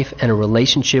eternal life and a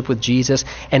relationship with Jesus.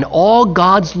 And all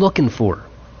God's looking for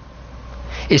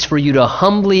is for you to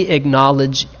humbly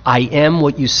acknowledge, I am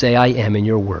what you say I am in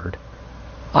your word.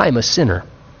 I am a sinner,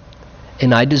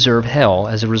 and I deserve hell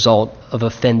as a result of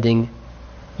offending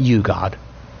you, God.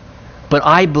 But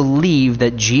I believe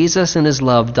that Jesus in his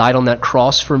love died on that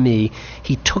cross for me.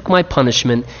 He took my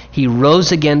punishment. He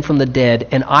rose again from the dead.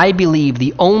 And I believe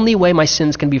the only way my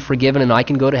sins can be forgiven and I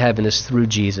can go to heaven is through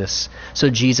Jesus. So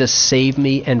Jesus, save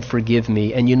me and forgive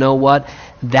me. And you know what?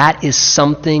 That is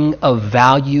something of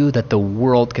value that the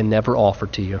world can never offer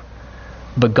to you.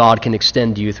 But God can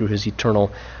extend to you through his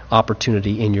eternal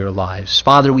opportunity in your lives.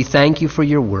 Father, we thank you for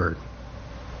your word.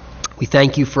 We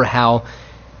thank you for how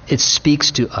it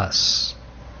speaks to us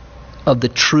of the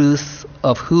truth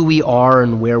of who we are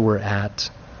and where we're at.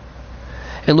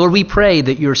 And Lord, we pray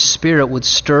that your Spirit would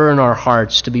stir in our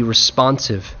hearts to be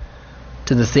responsive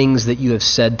to the things that you have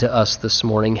said to us this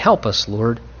morning. Help us,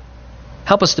 Lord.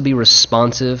 Help us to be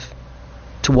responsive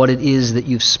to what it is that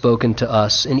you've spoken to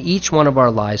us in each one of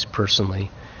our lives personally.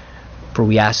 For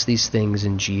we ask these things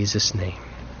in Jesus' name.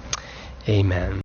 Amen.